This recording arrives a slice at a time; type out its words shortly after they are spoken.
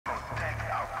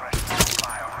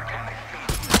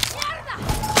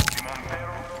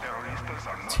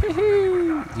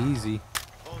Easy.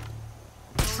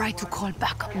 Try to call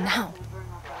backup now.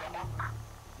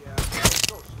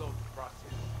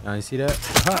 Now you see that?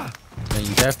 Ha! Man,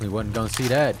 you definitely wasn't gonna see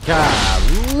that.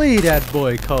 Golly, that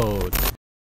boy cold.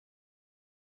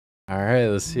 Alright,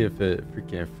 let's see if it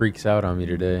freaking freaks out on me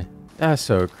today. That's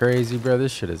so crazy, bro.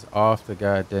 This shit is off the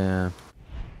goddamn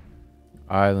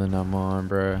island I'm on,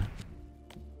 bro.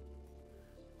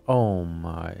 Oh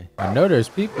my. I know there's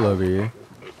people over here.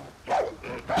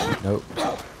 Nope.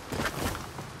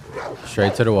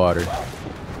 Straight to the water.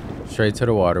 Straight to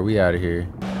the water. We out of here.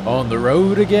 On the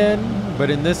road again, but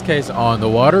in this case, on the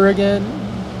water again.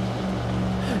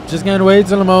 Just can't wait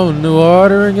till I'm on the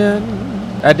water again.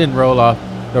 That didn't roll off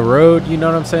the road, you know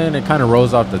what I'm saying? It kind of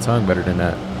rolls off the tongue better than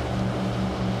that.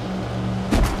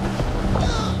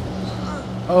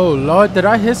 Oh, Lord, did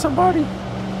I hit somebody?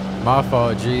 My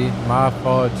fault, G. My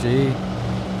fault, G.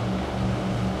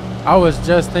 I was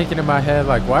just thinking in my head,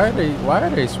 like, why are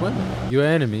they swimming? You an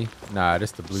enemy? Nah,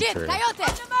 this the blue trail.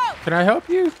 Can I help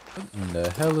you? What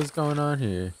the hell is going on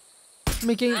here?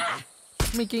 Sneaking,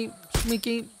 sneaking,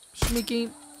 sneaking,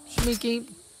 sneaking, sneaking.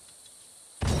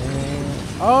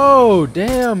 Oh,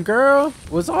 damn, girl.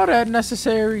 Was all that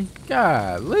necessary?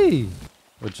 Golly.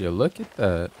 Would you look at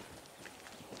that?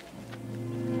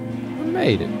 We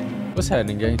made it. What's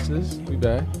happening, gangsters? We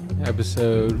back.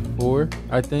 Episode 4,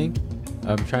 I think.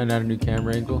 I'm trying out a new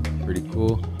camera angle. Pretty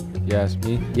cool, if you ask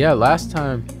me. Yeah, last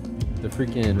time the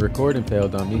freaking recording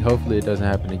failed on me. Hopefully it doesn't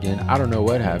happen again. I don't know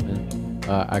what happened.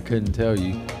 I couldn't tell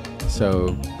you.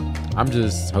 So I'm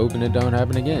just hoping it don't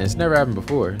happen again. It's never happened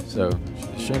before, so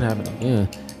it shouldn't happen again.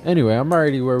 Anyway, I'm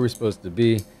already where we're supposed to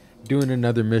be. Doing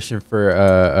another mission for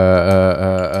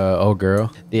old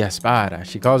girl, the Espada.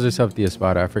 She calls herself the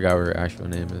Espada. I forgot what her actual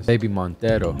name is. Baby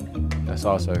Montero. That's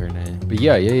also her name. But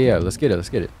yeah. Let's get it. Let's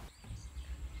get it.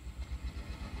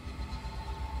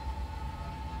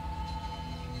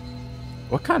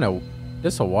 What kind of?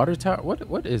 This a water tower?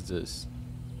 What is this?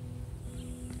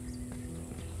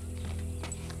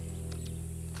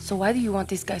 So why do you want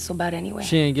this guy so bad anyway?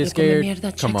 She ain't get scared.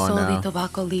 Come on now. All the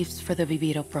tobacco leaves for the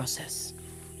viviro process.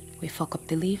 We fuck up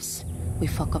the leaves. We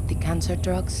fuck up the cancer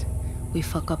drugs. We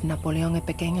fuck up Napoleon el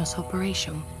Pequeño's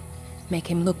operation. Make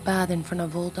him look bad in front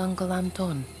of old Uncle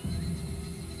Anton.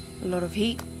 A lot of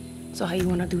heat. So how you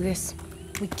wanna do this?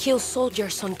 We kill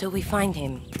soldiers until we find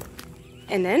him.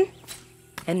 And then?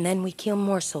 And then we kill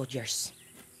more soldiers.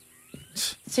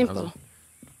 Simple.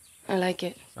 I like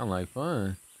it. Sound like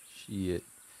fun. Shit.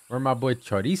 Where my boy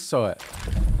Chorizo at?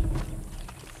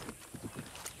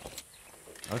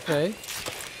 Okay.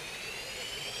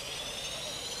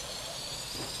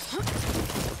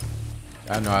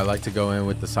 I know I like to go in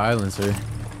with the silencer.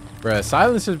 Bruh,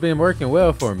 silencer's been working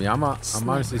well for me. I'm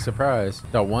honestly surprised.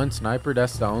 The one sniper,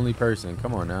 that's the only person.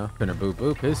 Come on now. Gonna boop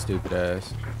boop his stupid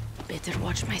ass. Better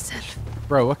watch myself.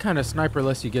 Bro, what kind of sniper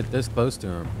lets you get this close to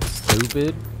him?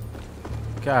 Stupid.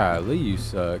 Golly, you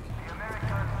suck.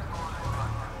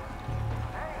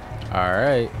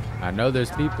 Alright. I know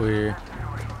there's people here.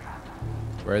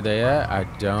 Where are they at? I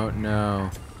don't know.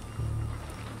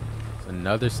 There's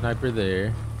another sniper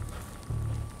there.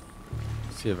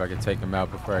 See if I can take him out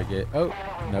before I get... Oh,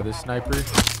 another sniper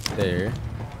there.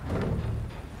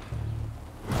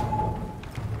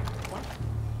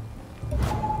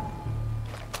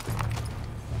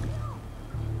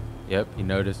 Yep, he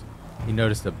noticed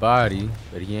the body,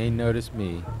 but he ain't noticed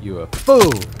me. You a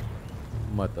fool,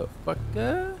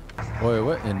 motherfucker. Boy,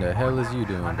 what in the hell is you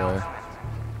doing, boy?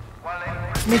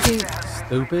 Mickey,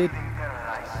 stupid.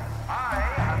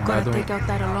 Gotta take out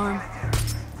that alarm.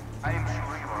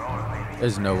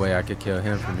 There's no way I could kill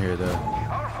him from here, though.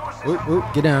 Oop,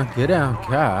 oop, get down, get down.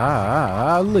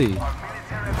 Golly.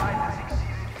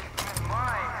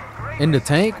 In the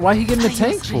tank? Why he get in the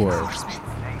tank for?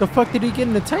 The fuck did he get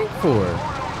in the tank for?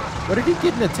 What did he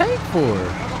get in the tank for?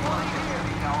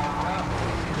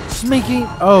 Sneaky.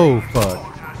 Oh, fuck.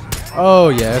 Oh,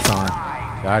 yeah, it's on.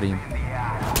 Got him.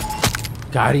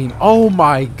 Got him. Oh,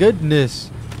 my goodness.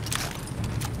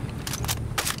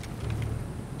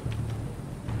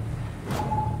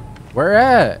 Where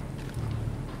at?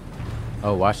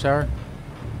 Oh, watchtower.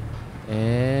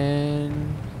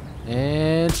 And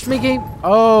sneaky.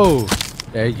 Oh,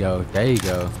 there you go. There you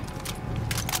go.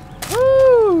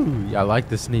 Woo! I like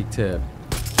the sneak tip.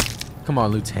 Come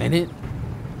on, Lieutenant.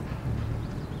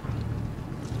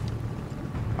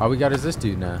 All we got is this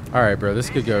dude now. All right, bro. This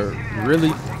could go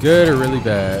really good or really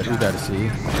bad. We gotta see.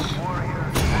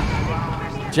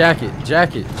 Jacket,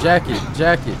 jacket, jacket,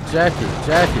 jacket, jacket,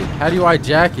 jacket. How do I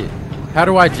jacket? How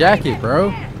do I jacket,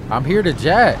 bro? I'm here to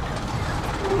jack.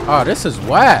 Oh, this is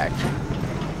whack.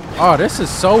 Oh, this is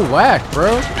so whack,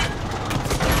 bro.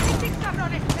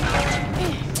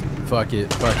 Fuck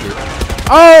it. Fuck it.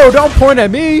 Oh, don't point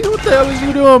at me. What the hell is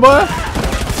you doing, boy?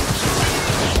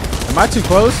 Am I too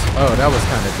close? Oh, that was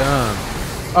kind of dumb.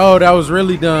 Oh, that was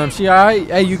really dumb. She all right?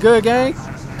 Hey, you good, gang?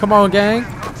 Come on, gang.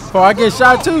 Before I get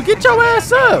shot, too. Get your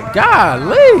ass up.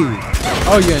 Golly.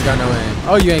 Oh, you ain't got no aim.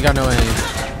 Oh, you ain't got no aim.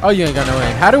 Oh, you ain't got no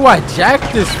aim. How do I jack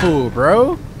this fool,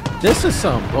 bro? This is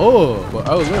some bull.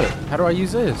 Oh, look. How do I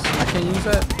use this? I can't use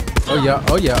that. Oh, yeah.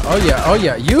 Oh, yeah. Oh, yeah. Oh,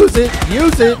 yeah. Use it.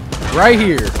 Use it. Right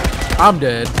here. I'm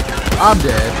dead. I'm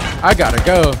dead. I gotta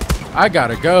go. I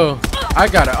gotta go. I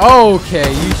gotta.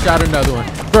 Okay, you shot another one.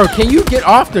 Bro, can you get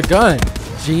off the gun?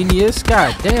 Genius.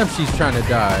 God damn, she's trying to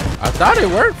die. I thought it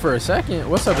worked for a second.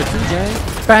 What's up with you,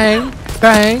 gang? Bang.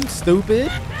 Bang.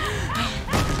 Stupid.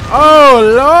 Oh,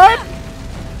 Lord.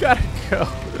 Gotta go.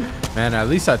 Man, at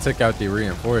least I took out the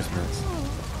reinforcements.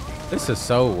 This is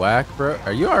so whack, bro.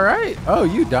 Are you all right? Oh,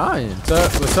 you dying. What's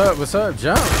up? What's up? What's up?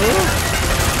 Jump, fool.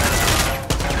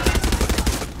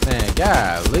 Man,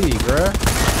 golly, bro.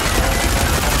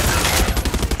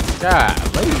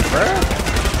 Golly, bro.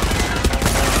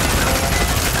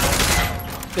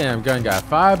 Damn gun got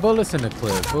 5 bullets in the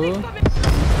clip, fool.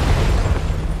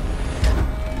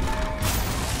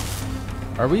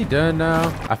 Are we done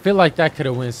now? I feel like that could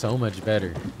have went so much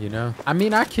better, you know? I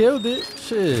mean, I killed it.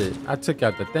 Shit. I took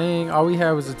out the thing. All we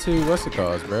had was a 2. What's it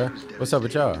called, bro? What's up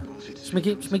with y'all?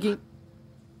 Schmicky, schmicky.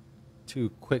 2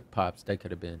 quick pops they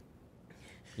could have been.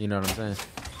 You know what I'm saying?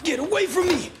 Get away from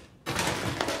me!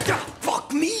 Ah,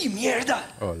 fuck me, mierda!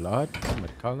 Oh, Lord.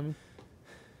 Somebody calling me?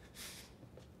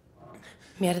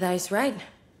 Mierda is right.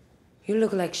 You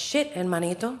look like shit,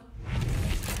 hermanito.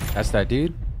 That's that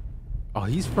dude? Oh,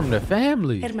 he's from the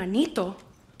family. Hermanito,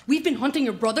 we've been hunting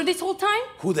your brother this whole time?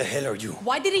 Who the hell are you?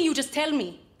 Why didn't you just tell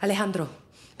me? Alejandro,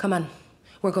 come on.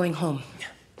 We're going home.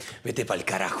 Vete pa'l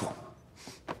carajo.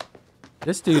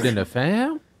 This dude in the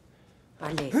fam?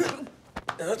 Ale.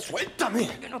 Suéltame!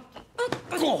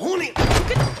 Cojones!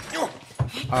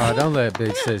 Oh, don't let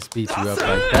Big Sis beat you up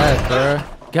like that, bro.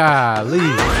 Golly.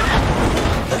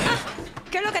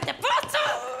 ¿Qué es lo que te pasa?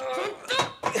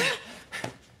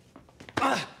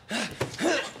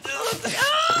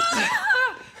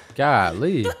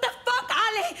 Golly. What the fuck,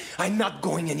 Ale? I'm not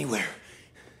going anywhere.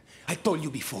 I told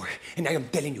you before, and I am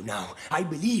telling you now. I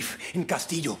believe in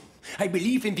Castillo. I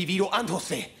believe in Viviro and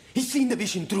Jose. He's seen the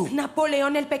vision through.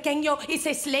 Napoleon el Pequeño is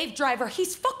a slave driver.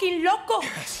 He's fucking loco.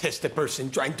 Says the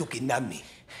person trying to kidnap me.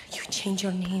 You change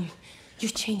your name. You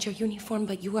change your uniform,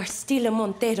 but you are still a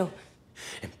Montero.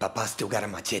 And Papa still got a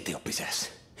machete up his ass.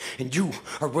 And you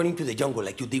are running to the jungle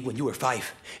like you did when you were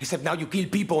 5. Except now you kill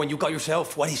people and you got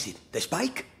yourself, what is it, the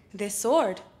spike? The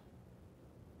sword.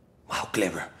 Wow,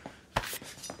 clever.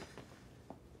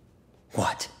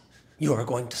 What? You are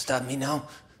going to stab me now?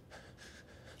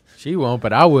 She won't,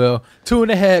 but I will. 2 in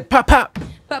the head. Pop, pop.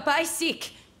 Papa is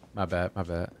sick. My bad, my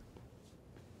bad.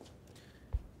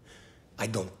 I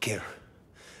don't care.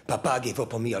 Papa gave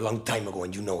up on me a long time ago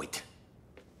and you know it.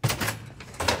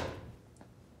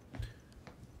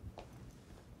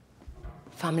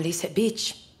 Family's a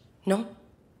bitch, no?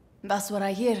 That's what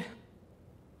I hear.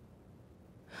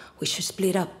 We should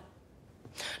split up.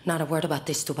 Not a word about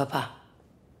this to Papa.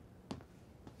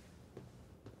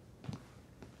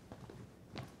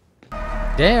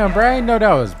 Damn, bro. I didn't know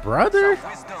that was brother.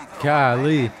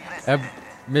 Golly. That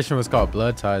mission was called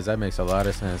Blood Ties. That makes a lot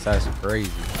of sense. That's crazy.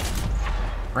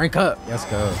 Rank up. Let's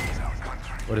go.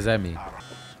 What does that mean?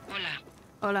 Hola.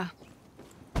 Hola.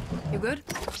 You good?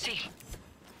 Sí.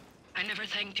 I never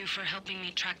thanked you for helping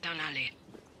me track down Ale.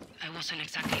 I wasn't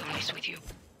exactly honest with you.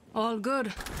 All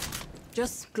good.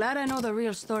 Just glad I know the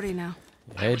real story now.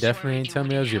 Hey, definitely ain't tell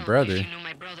me I was your If brother. you knew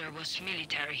my brother was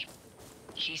military.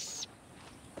 He's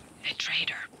a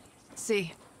traitor.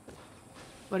 See.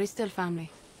 But it's still family.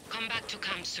 Come back to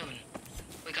camp soon.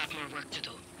 We got more work to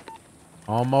do.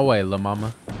 On my way, la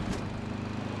mama.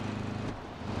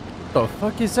 What the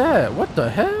fuck is that? What the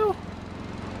hell?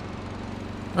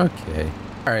 Okay.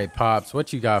 All right, Pops,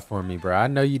 what you got for me, bro? I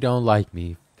know you don't like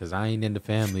me because I ain't in the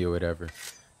family or whatever.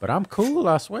 But I'm cool,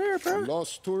 I swear, bro.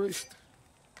 Lost tourist?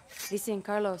 Listen,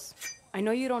 Carlos. I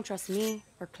know you don't trust me,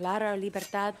 or Clara, or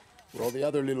Libertad. Or all the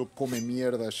other little come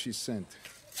mierda she sent.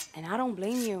 And I don't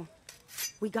blame you.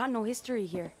 We got no history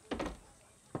here.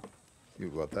 You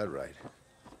got that right.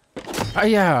 Oh,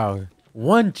 yeah.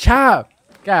 One chop.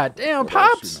 God damn, What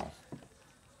else Pops. you know?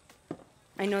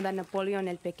 I know that Napoleon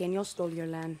el Pequeño stole your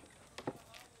land.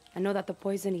 I know that the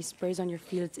poison he sprays on your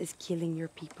fields is killing your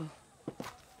people.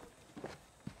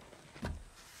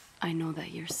 I know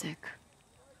that you're sick,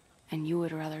 and you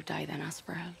would rather die than ask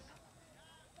for help.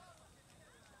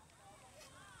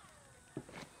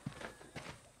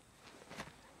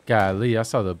 Golly, I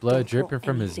saw the blood Don't throw dripping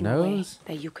from his anything away nose.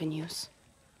 that you can use.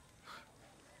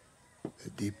 The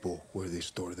depot where they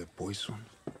store the poison.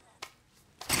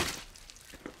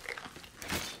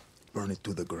 Burn it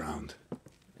to the ground.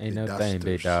 Ain't The no thing,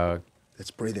 big dusters. dog. Let's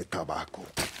spray the tobacco.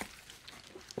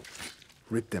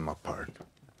 Rip them apart.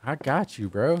 I got you,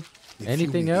 bro. The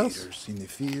Anything else? fumigators in the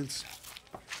fields.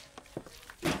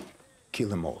 Kill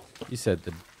them all. You said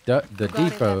the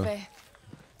depot.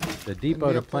 The depot, Send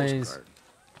me the a planes, postcard.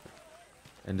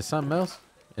 and the something else?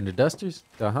 And the dusters?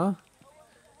 The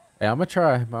Hey, I'm gonna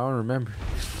try, but I don't remember.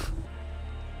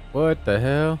 What the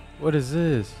hell? What is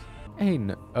this? Ain't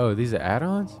no, oh, these are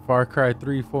add-ons? Far Cry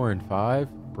 3, 4, and 5?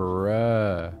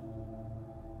 Bruh.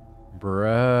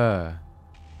 Bruh.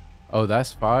 Oh,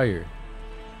 that's fire.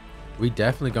 We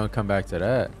definitely gonna come back to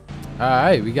that.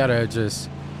 Alright, we gotta just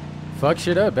fuck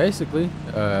shit up, basically.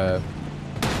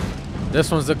 This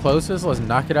one's the closest. Let's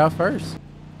knock it out first.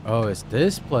 Oh, it's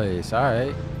this place.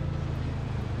 Alright.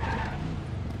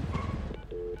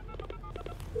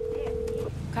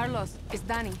 Carlos, it's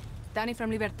Danny. Danny from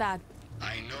Libertad.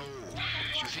 I know.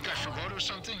 You think I forgot or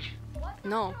something?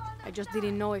 No, I just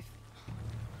didn't know if...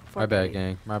 My bad,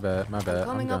 gang. My bad. My bad. I'm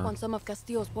Coming up done. on some of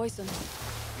Castillo's poison. Look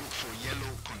for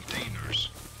yellow containers.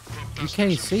 You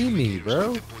can't see me,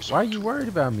 bro. Why are you worried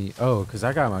about me? Oh, because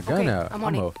I got my gun Okay, out. I'm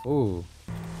on a it. fool.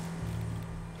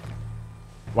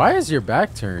 Why is your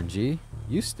back turned, G?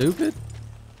 You stupid?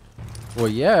 Well,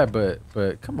 yeah, but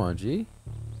come on, G.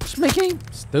 Schmicking?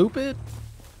 Stupid?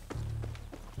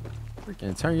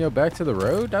 Freaking turn your back to the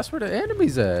road? That's where the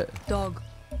enemy's at. Dog.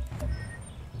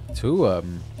 2 of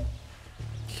them.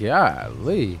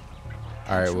 Golly.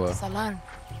 All right, well, This alarm.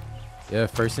 yeah,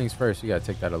 first things first, we got to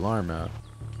take that alarm out.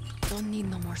 Don't need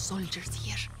no more soldiers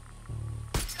here.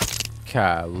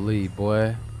 Golly,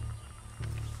 boy.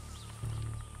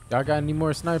 Y'all got any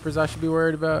more snipers I should be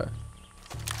worried about?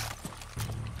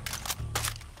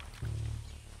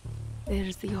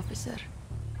 There's the officer.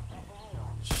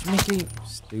 Schmicky.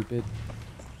 Stupid.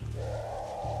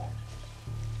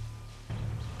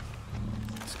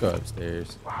 Let's go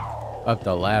upstairs. Up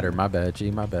the ladder. My bad,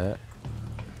 G. My bad.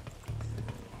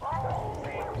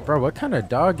 Bro, what kind of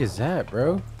dog is that,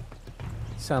 bro?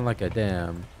 Sound like a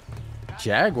damn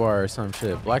jaguar or some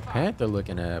shit. Black Panther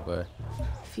looking at, but...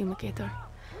 Fumigator.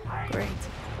 Great.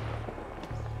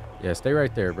 Yeah, stay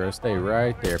right there, bro. Stay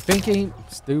right there. Pinky.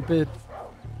 Stupid.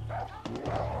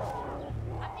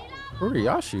 Where are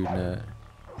y'all shooting at?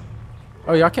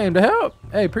 Oh, y'all came to help.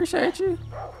 Hey, appreciate you.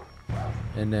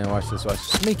 And then watch this. Watch.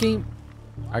 Sneaking.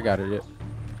 I got it.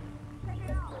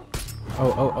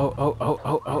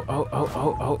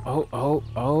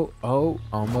 Oh.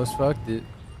 Almost fucked it.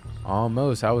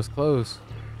 Almost. I was close.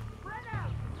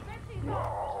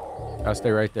 I'll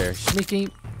stay right there. Sneaking.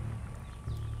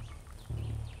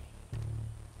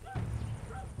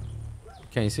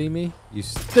 Can't see me? You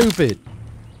stupid.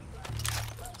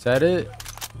 Is that it?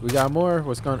 We got more?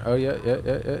 What's going on? Oh, yeah.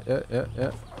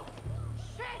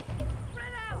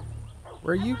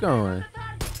 Where are you going?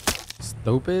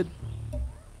 Stupid.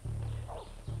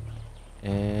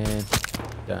 And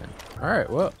done. All right,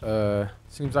 well,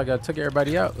 seems like I took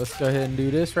everybody out. Let's go ahead and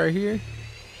do this right here.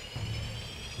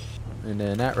 And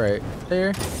then that right there.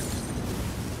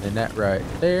 And that right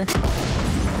there.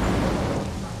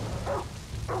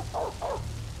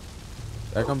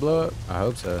 That gonna blow up? I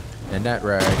hope so. And that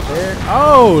right there.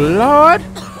 Oh, Lord!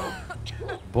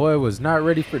 Boy was not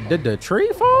ready for... Did the tree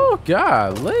fall?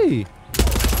 Golly.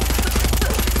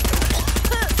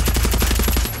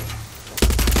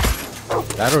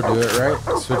 That'll do it,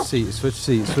 right? Switch seat, switch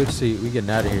seat, switch seat. We getting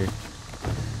out of here.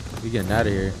 We getting out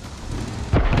of here.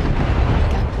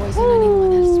 Can't poison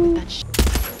anyone else with that shit.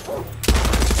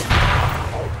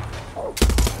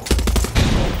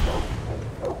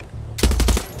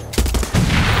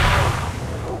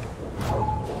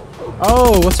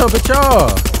 Oh, what's up with y'all?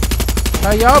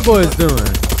 How y'all boys doing?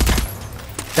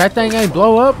 That thing ain't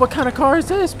blow up? What kind of car is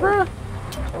this, bruh?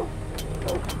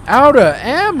 Out of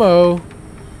ammo?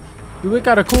 Do it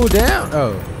gotta cool down?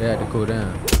 Oh, they had to cool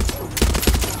down.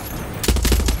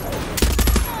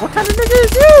 What kind of nigga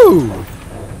is you?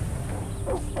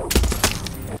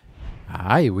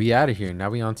 Alright, we out of here. Now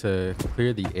we on to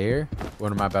clear the air.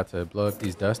 What am I about to blow up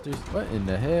these dusters? What in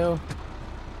the hell?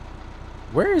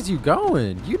 Where is you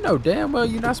going? You know damn well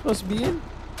you're not supposed to be in.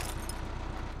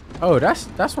 Oh, that's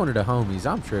one of the homies.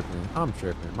 I'm tripping.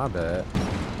 My bad.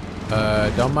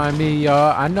 Don't mind me,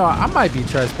 y'all. I know I might be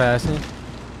trespassing,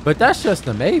 but that's just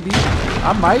a maybe.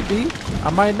 I might be. I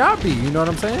might not be. You know what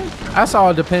I'm saying? That's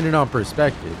all depending on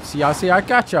perspective. See, y'all see, I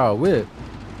got y'all whip.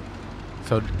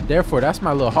 So therefore, that's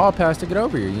my little hall pass to get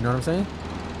over here. You know what I'm saying?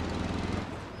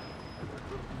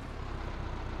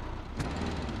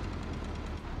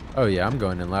 Oh yeah, I'm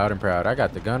going in loud and proud. I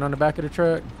got the gun on the back of the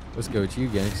truck. Let's go with you,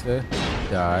 gangsta.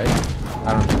 Died.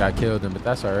 I don't think I killed him, but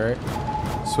that's alright.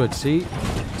 Switch seat.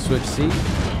 Switch seat.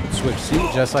 Switch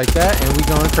seat. Just like that. And we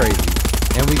going crazy.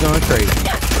 And we going crazy.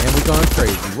 And we going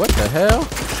crazy. What the hell?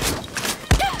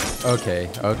 Okay.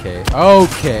 Okay.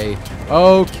 Okay.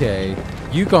 Okay.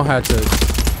 You gonna have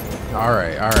to...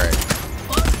 Alright. Alright.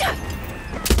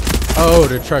 Oh,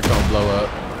 the truck gonna blow up.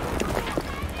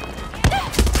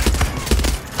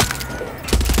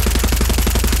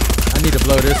 I need to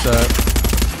blow this up.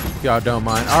 If y'all don't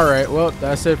mind. Alright, well,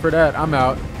 that's it for that. I'm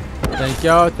out. Thank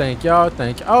y'all. Thank y'all.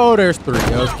 Thank you. Oh, there's 3.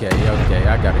 Okay. Okay.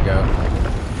 I gotta go.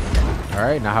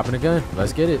 Alright, now hop in the gun.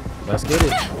 Let's get it. Let's get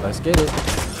it. Let's get it.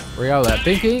 Where y'all at?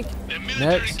 Pink ink?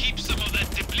 Next.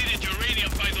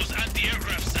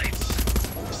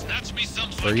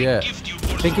 Where you at?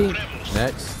 Pink ink?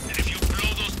 Next.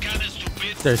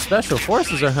 Their special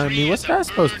forces are hunting me. What's that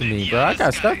supposed to mean, bro? I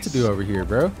got stuff to do over here,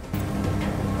 bro.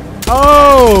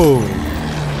 Oh!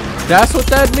 That's what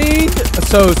that means?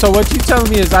 So what you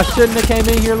telling me is I shouldn't have came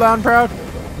in here loud and proud?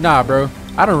 Nah, bro.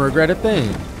 I don't regret a thing.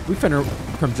 We finna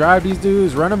come drive these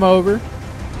dudes, run them over.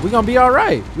 We gonna be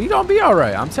alright. We gonna be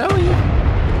alright. I'm telling you.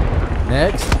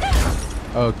 Next.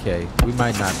 Okay. We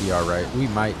might not be alright. We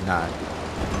might not.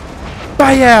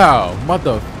 Bayow!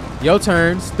 Mother. Your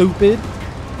turn, stupid.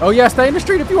 Oh yeah, stay in the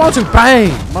street if you want to.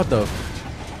 Bang! Mother.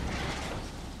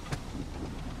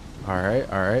 Alright,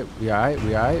 alright. We alright,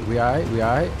 we alright, we alright, we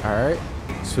alright. Alright.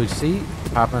 Switch seat.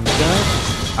 Hop on the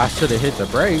gun. I should have hit the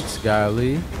brakes,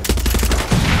 golly.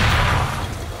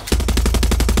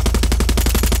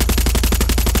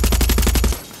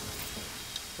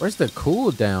 Where's the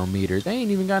cooldown meter? They ain't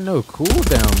even got no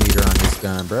cooldown meter on this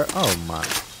gun, bro. Oh my.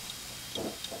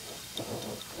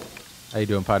 How you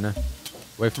doing, partner?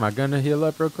 Wait for my gun to heal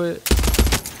up real quick.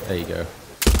 There you go.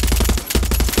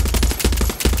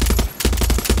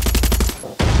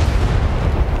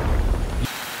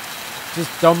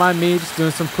 Just don't mind me, just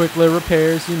doing some quick little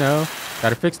repairs, you know.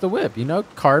 Gotta fix the whip, you know.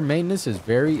 Car maintenance is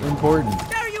very important.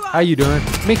 How you doing?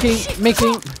 Minking,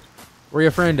 Minking. Where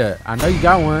your friend at? I know you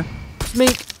got one.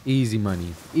 Mink. Easy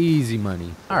money. Easy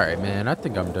money. Alright, man. I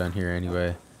think I'm done here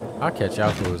anyway. I'll catch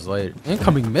y'all fools later.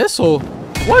 Incoming missile?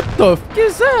 What the f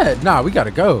is that? Nah, we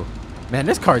gotta go. Man,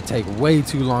 this car take way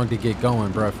too long to get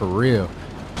going, bro. For real.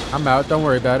 I'm out. Don't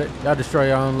worry about it. Y'all destroy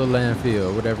your own little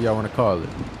landfill. Whatever y'all want to call it.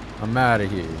 I'm out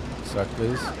of here.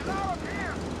 Suckers.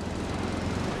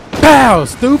 Pow!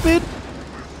 Stupid!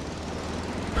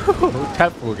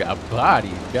 That fool got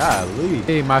bodied. Golly.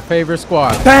 Hey, my favorite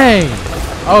squad. Bang!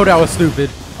 Oh, that was stupid.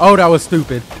 Oh, that was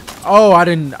stupid. Oh, I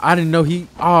didn't know he...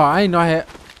 Oh, I didn't know I had...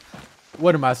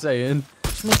 What am I saying?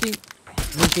 Sminky.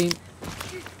 Sminky.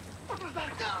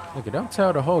 Look, don't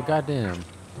tell the whole goddamn...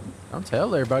 Don't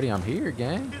tell everybody I'm here,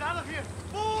 gang. Get out of here.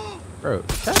 Bro,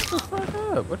 shut the fuck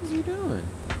up. What is he doing?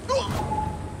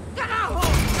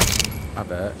 My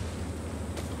bad.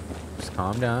 Just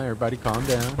calm down. Everybody calm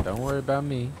down. Don't worry about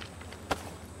me.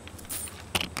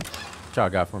 What y'all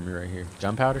got for me right here?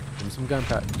 Gunpowder? Give me some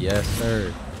gunpowder. Yes,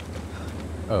 sir.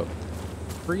 Oh.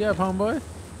 Free up, homeboy.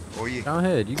 Oye. Go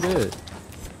ahead. You good.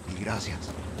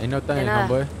 Gracias. Ain't no thing, nada.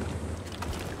 homeboy.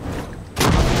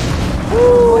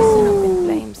 Voicing up in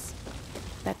flames.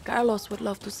 That Carlos would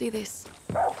love to see this.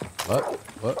 What?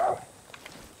 What?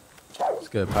 It's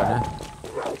good, partner.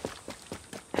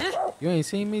 You ain't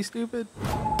seen me, stupid?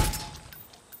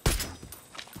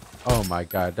 Oh my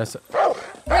god, that's a...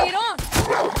 Bring it on!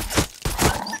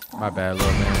 My bad,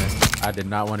 little man. I did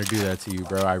not want to do that to you,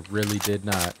 bro. I really did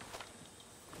not.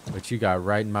 But you got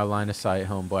right in my line of sight,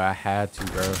 homeboy. I had to,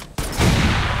 bro.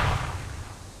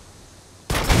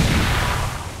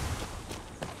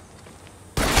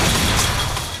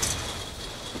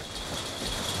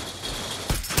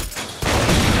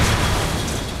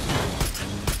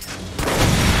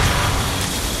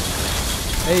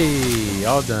 Hey,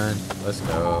 all done. Let's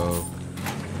go.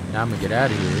 Now I'm gonna get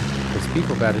out of here because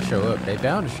people about to show up. They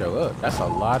bound to show up. That's a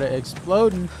lot of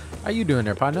exploding. How you doing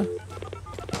there, partner?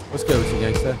 What's good with you,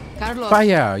 gangsta? Carlos,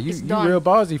 Fire! You done. real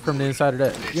ballsy from the inside of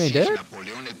that. You ain't dead?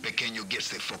 Napoleon el Pequeño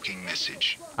gets the fucking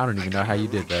message. I don't even know how you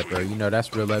did that, bro. You know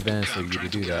that's real advanced for you to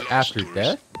do that. After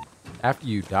death? After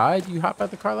you died, you hop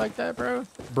out the car like that, bro?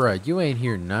 Bruh, you ain't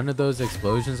hear none of those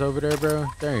explosions over there, bro?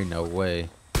 There ain't no way.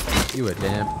 You a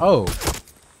damn... Oh!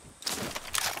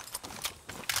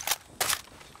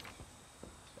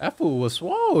 That fool was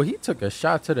swole. He took a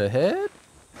shot to the head?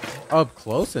 Up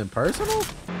close and personal?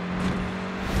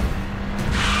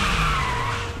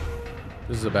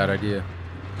 This is a bad idea.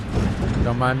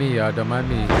 Don't mind me, y'all. Don't mind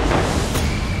me.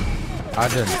 I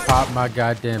just popped my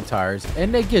goddamn tires.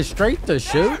 And they get straight to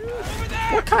shooting?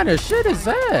 What kind of shit is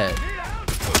that?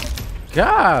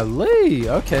 Golly.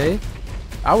 Okay.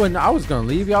 I was gonna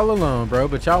leave y'all alone, bro,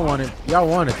 but y'all wanted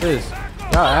this.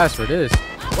 Y'all asked for this.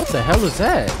 What the hell is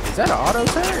that? Is that an auto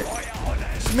turret?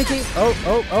 Sneaky.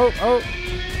 Oh.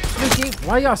 Sneaky.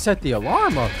 Why y'all set the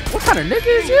alarm off? What kind of nigga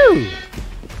is you?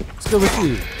 Still with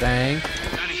you. Bang.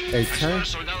 Hey, turn.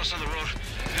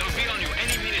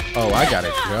 Oh, I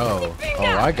gotta go. Oh,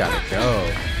 I gotta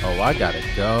go. Oh, I gotta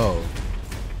go.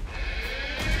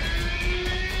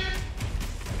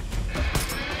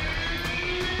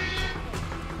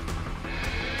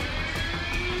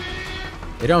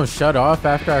 It don't shut off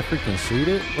after I freaking shoot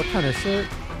it? What kind of shit?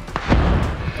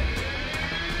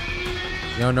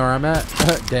 You don't know where I'm at?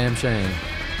 Damn shame.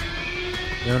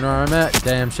 You don't know where I'm at?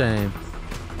 Damn shame.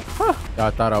 Huh.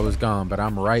 Y'all thought I was gone, but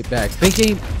I'm right back.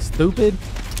 Thinking, stupid.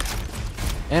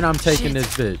 And I'm taking this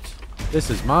bitch.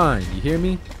 This is mine. You hear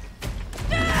me?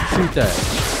 Shoot that.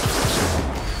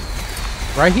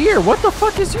 Right here. What the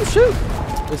fuck is you shooting?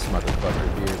 This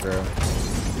motherfucker here, bro.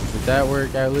 Did that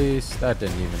work at least? That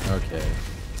didn't even. Okay.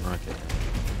 Okay.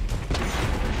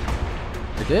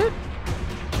 It did?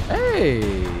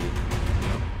 Hey.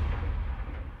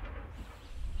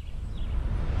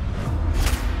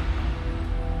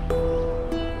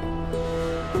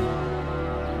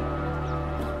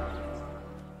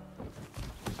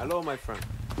 Hello, my friend.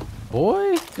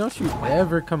 Boy, don't you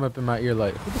ever come up in my ear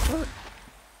like, who the fuck?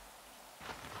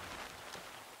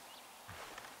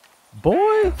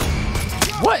 Boy,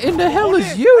 what in the hell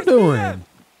is you doing?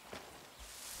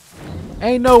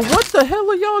 Ain't no, what the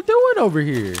hell are y'all doing over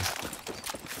here?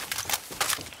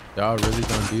 Y'all really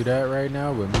gonna do that right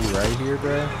now with me right here,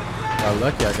 bro? Y'all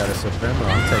lucky I got a Supremo.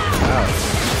 I'm taking him out.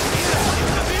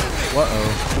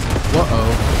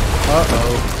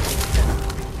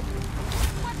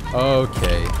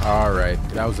 Okay, alright.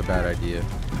 That was a bad idea.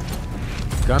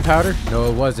 Gunpowder?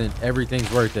 No, it wasn't. Everything's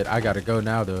worth it. I gotta go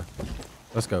now, though.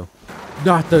 Let's go.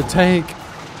 Not the tank!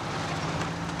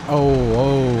 Oh.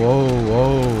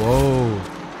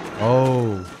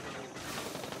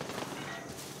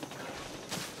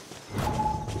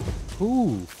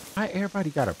 Ooh, why everybody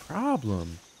got a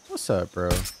problem? What's up, bro?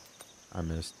 I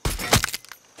missed.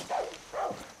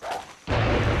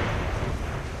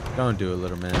 Don't do it,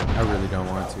 little man. I really don't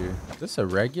want to. Is this a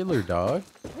regular dog?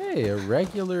 Hey, a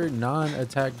regular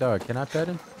non-attack dog. Can I pet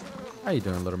him? How you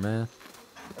doing, little man?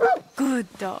 Good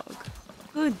dog.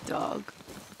 Good dog.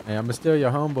 Hey, I'm gonna steal your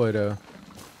homeboy, though.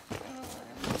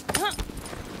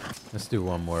 Let's do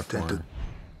one more for him.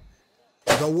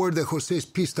 I got word that Jose's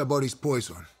pissed about his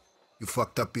poison. You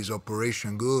fucked up his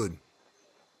operation good.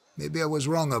 Maybe I was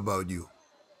wrong about you.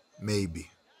 Maybe.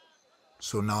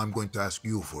 So now I'm going to ask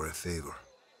you for a favor.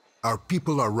 Our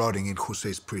people are rotting in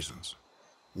Jose's prisons.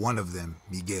 One of them,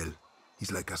 Miguel,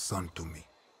 he's like a son to me.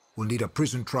 We'll need a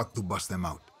prison truck to bust them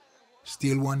out.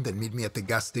 Steal one, then meet me at the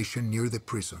gas station near the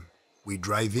prison. We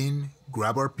drive in,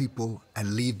 grab our people,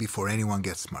 and leave before anyone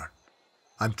gets smart.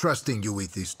 I'm trusting you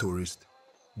with this, tourist.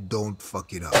 Don't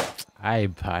fuck it up. Aye,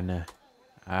 partner.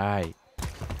 Aye.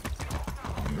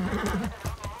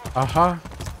 Uh-huh.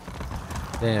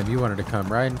 Damn, you wanted to come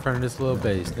right in front of this little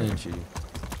base, didn't you?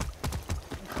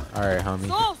 Alright, homie.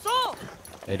 So!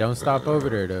 Hey, don't stop over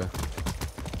there, though.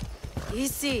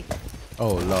 Easy.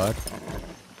 Oh, Lord.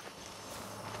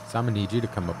 So I'm gonna need you to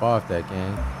come up off that,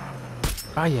 gang.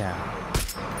 Oh, yeah.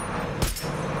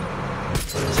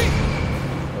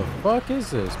 The fuck is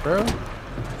this, bro?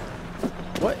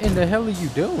 What in the hell are you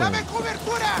doing?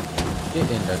 Get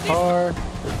in the car.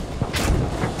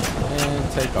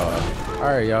 And take off.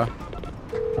 Alright, y'all.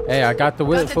 Hey, I got the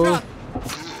whip, fool.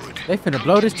 They finna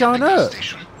blow this joint up.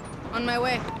 On my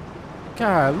way.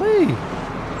 Golly.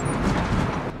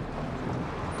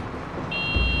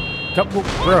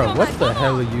 Bro, what the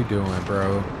hell are you doing,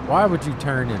 bro? Why would you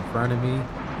turn in front of me?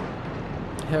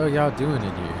 What the hell y'all doing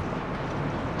in here?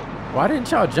 Why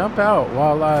didn't y'all jump out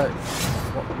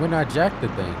when I jacked the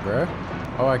thing, bro?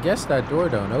 Oh, I guess that door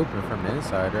don't open from the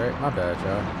inside, right? My bad,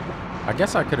 y'all. I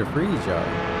guess I could have freed y'all.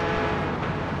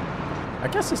 I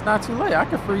guess it's not too late. I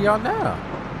can free y'all now.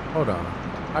 Hold on.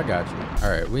 I got you. All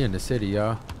right, we in the city,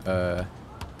 y'all. I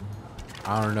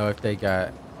don't know if they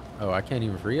got... Oh, I can't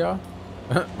even free y'all?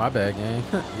 My bad, gang.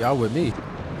 Y'all with me.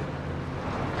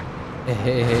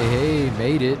 Hey,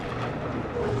 made it.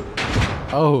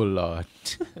 Oh, Lord.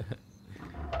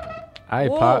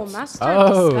 Whoa, master,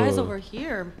 oh. this guy's over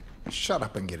here. Shut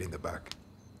up and get in the back.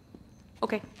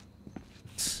 Okay.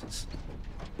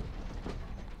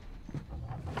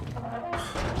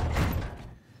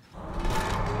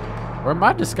 Where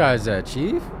my disguise at,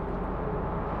 Chief?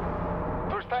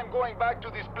 First time going back to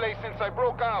this place since I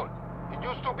broke out. It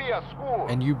used to be a school.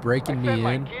 And you breaking I me sent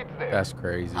my in? kids there. That's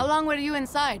crazy. How long were you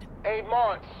inside? 8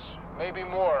 months, maybe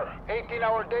more.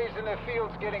 18-hour days in the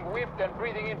fields getting whipped and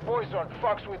breathing in poison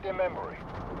fucks with the memory.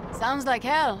 Sounds like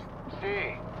hell.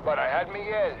 See, but I had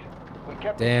Miguel. We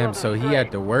kept Damn, so he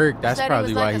had to work. That's said he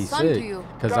probably was like why a he's son to sick. you.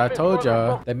 Because I told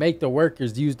y'all, they make the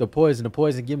workers use the poison. The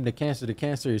poison give them the cancer. The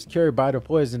cancer is cured by the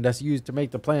poison that's used to make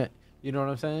the plant. You know what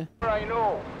I'm saying? I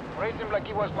know. Raised him like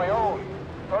he was my own.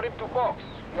 Taught him to box.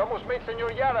 He almost made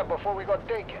Senor Yara before we got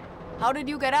taken. How did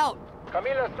you get out?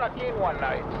 Camila snuck in one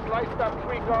night, sliced up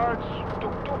 3 guards,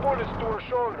 took 2 bullets to her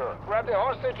shoulder, grabbed a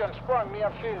hostage and sprung me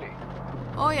and Philly.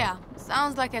 Oh yeah,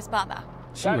 sounds like Espada.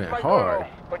 She That's went my hard. girl,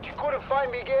 but you couldn't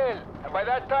find Miguel, and by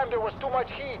that time there was too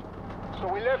much heat. So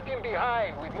we left him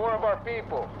behind with more of our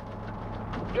people.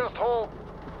 Just hope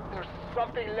there's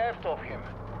something left of him.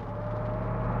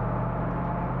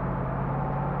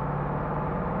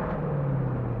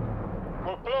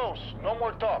 We're close. No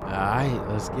more talk. Alright,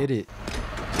 let's get it.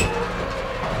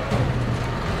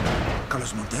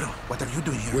 Carlos Montero, what are you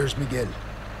doing here? Where's Miguel?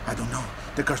 I don't know.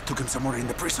 The guards took him somewhere in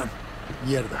the prison.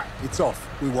 Mierda. It's off.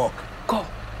 We walk. Go.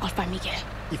 I'll find Miguel.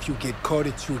 If you get caught,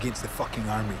 it's you against the fucking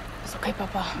army. It's okay,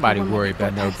 Papa. Nobody We won't worry let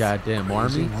about no Cortez. goddamn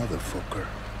Crazy army. motherfucker.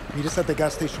 Meet us at the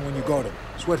gas station when you got him.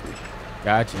 Suerte.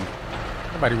 Got you.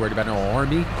 Nobody worried about no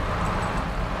army.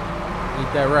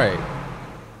 Ain't that right?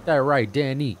 That right,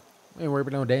 Danny. We ain't worried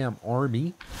about no damn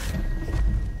army.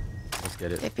 Let's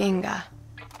get it. De pinga.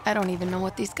 I don't even know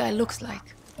what this guy looks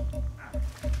like.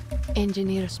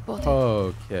 Engineer spotted.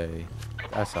 Okay.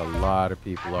 That's a lot of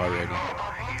people already.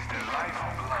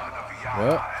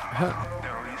 Well, huh.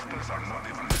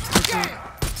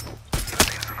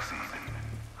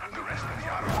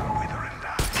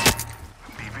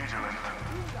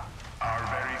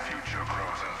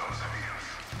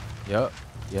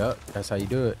 Yep, that's how you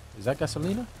do it. Is that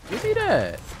gasolina? Give me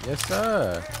that. Yes,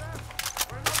 sir.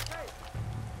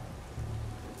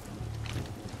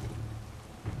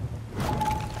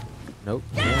 Nope.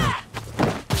 Yeah.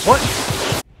 What?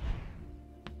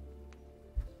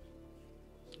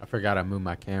 I forgot I moved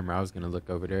my camera. I was gonna look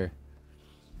over there.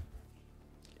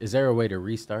 Is there a way to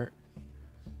restart?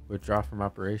 Withdraw from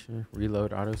operation?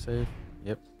 Reload autosave?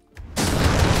 Yep.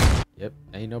 Yep.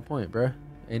 Ain't no point, bruh.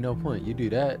 Ain't no point. You do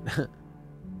that.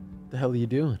 The hell are you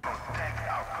doing?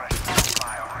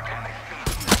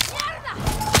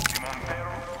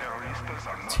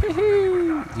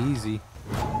 Easy.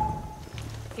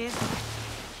 You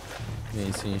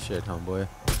ain't seen shit, homeboy.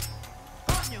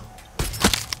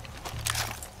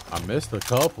 I missed a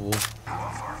couple.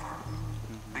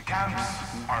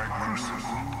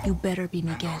 You better be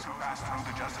Miguel.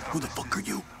 Who the fuck are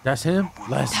you? That's him?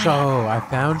 Let's go. I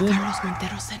found him. Carlos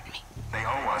Montero sent me.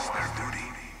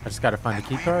 I just gotta find the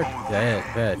key card.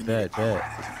 Bet.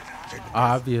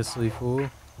 Obviously, fool.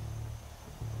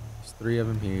 There's 3 of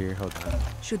them here. Hold on.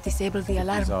 Should disable the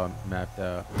alarm. He's all mapped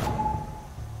out.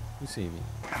 You see me.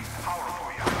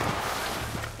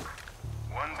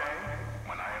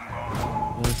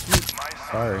 Oh, sweet.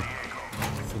 Sorry.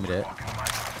 Give me that.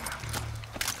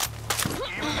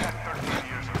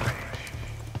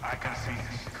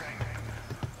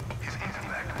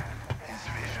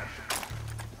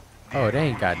 Oh, they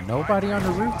ain't got nobody on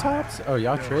the rooftops? Oh,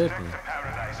 y'all tripping.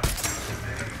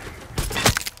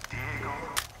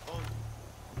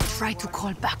 Try to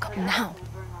call backup now.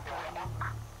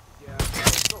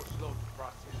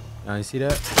 Now you see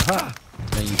that? Ha!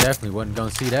 Man, you definitely wasn't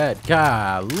gonna see that.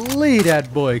 Golly,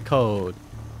 that boy cold.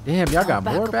 Damn, y'all got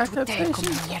more backup stations?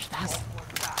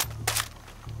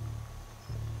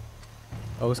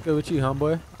 Oh, what's good with you,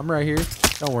 homeboy? I'm right here.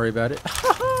 Don't worry about it.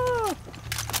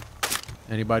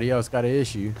 Anybody else got an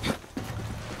issue?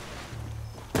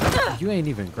 You ain't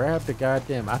even grabbed the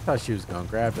goddamn... I thought she was gonna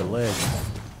grab the leg.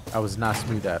 I was not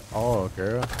smooth at all,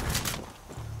 girl.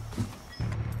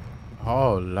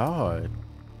 Oh, Lord.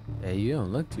 Hey, you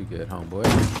don't look too good, homeboy.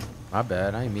 My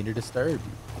bad. I ain't mean to disturb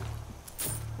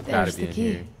you. Gotta be in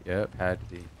here. Yep, had to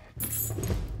be.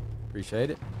 Appreciate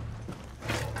it.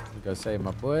 We go save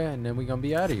my boy, and then we gonna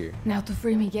be out of here. Now to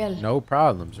free Miguel. No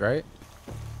problems, right?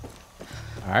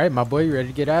 All right, my boy, you ready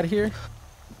to get out of here?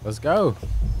 Let's go.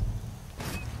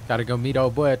 Gotta go meet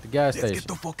old boy at the gas station. Let's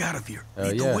get the fuck out of here.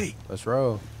 Hell yeah. Let's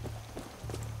roll.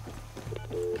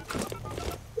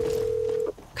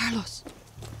 Carlos,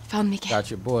 found Miguel.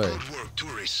 Got your boy. Good work,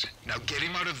 tourists. Now get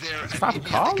him out of there and Stop meet me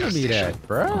at the calling gas me station. that,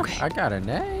 bro. Okay. I got a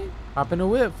name. Hop in the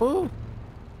whip, fool.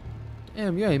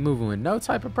 Damn, you ain't moving with no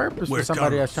type of purpose for Where's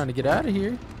somebody Carlos? that's trying to get out of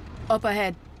here. Up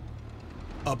ahead.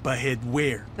 Up ahead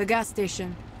where? The gas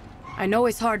station. I know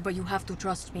it's hard, but you have to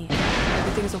trust me.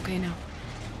 Everything's okay now.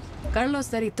 Carlos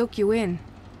said he took you in.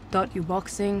 taught you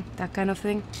boxing, that kind of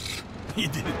thing? He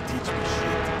didn't teach me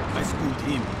shit. I schooled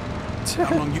him.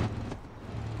 How long you...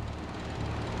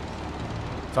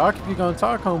 Talk if you're gonna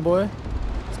talk, homeboy.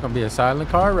 It's gonna be a silent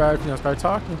car ride if you don't start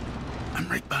talking. I'm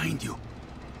right behind you.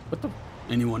 What the?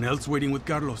 Anyone else waiting with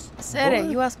Carlos? Sere,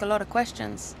 you ask a lot of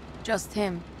questions. Just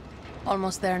him.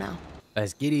 Almost there now.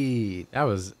 Let's get it. That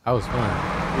was fun.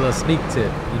 A little sneak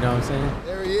tip, you know what I'm saying?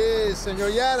 There he is, Senor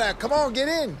Yara. Come on, get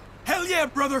in. Hell yeah,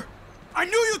 brother! I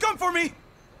knew you'd come for me!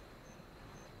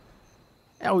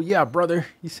 Oh yeah, brother.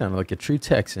 You sound like a true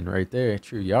Texan right there.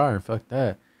 True yarn. Fuck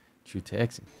that. True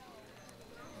Texan.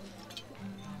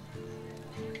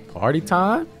 Party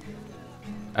time?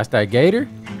 That's that gator?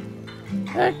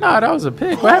 Heck no, that was a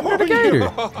pig. What happened to the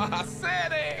gator? I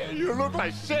said it! You look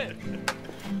like shit!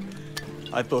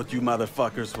 I thought you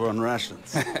motherfuckers were on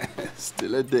rations.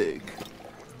 Still a dig.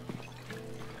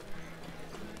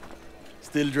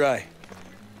 Still dry.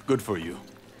 Good for you.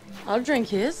 I'll drink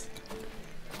his.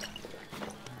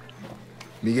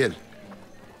 Miguel.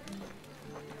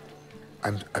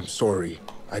 I'm sorry.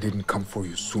 I didn't come for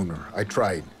you sooner. I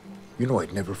tried. You know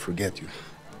I'd never forget you.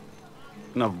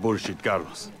 Enough bullshit,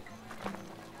 Carlos.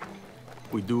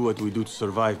 We do what we do to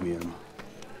survive, mi hermano.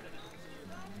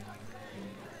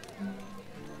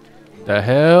 The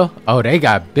hell? Oh, they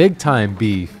got big time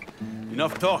beef.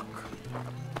 Enough talk.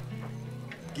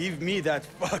 Give me that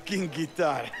fucking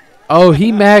guitar. Oh,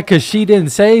 he mad because she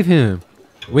didn't save him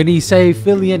when he saved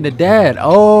Philly and the dad.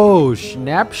 Oh,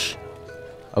 snaps.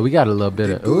 Oh, we got a little bit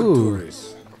of... Ooh.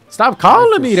 Stop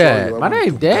calling me that. My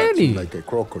name's Danny. Like a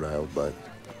crocodile, but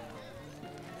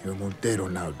you're montero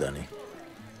now, Danny.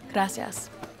 Gracias.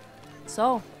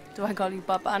 So, do I call you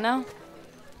Papa now?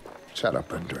 Shut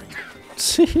up and drink.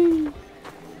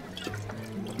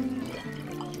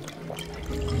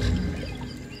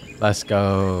 Let's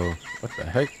go. What the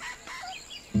heck?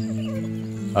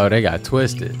 Oh, they got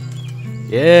twisted.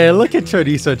 Yeah, look at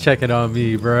Chorizo checking on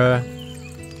me, bruh.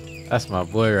 That's my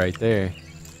boy right there.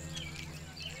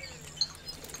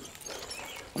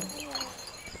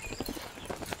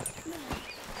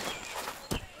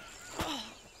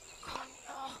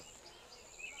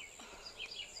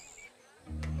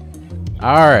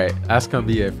 Alright, that's gonna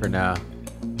be it for now.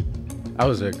 That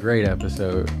was a great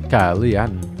episode. Golly, I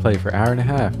didn't play for an hour and a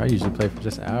half. I usually play for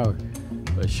just an hour.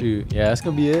 But shoot, yeah, that's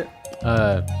gonna be it.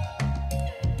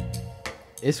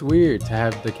 It's weird to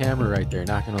have the camera right there,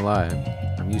 not gonna lie.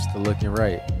 I'm used to looking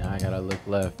right. Now I gotta look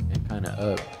left and kind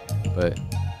of up. But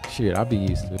shit, I'll be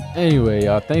used to it. Anyway,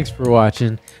 y'all, thanks for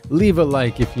watching. Leave a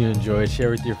like if you enjoyed. Share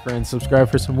with your friends.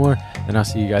 Subscribe for some more. And I'll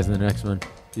see you guys in the next one.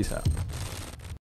 Peace out.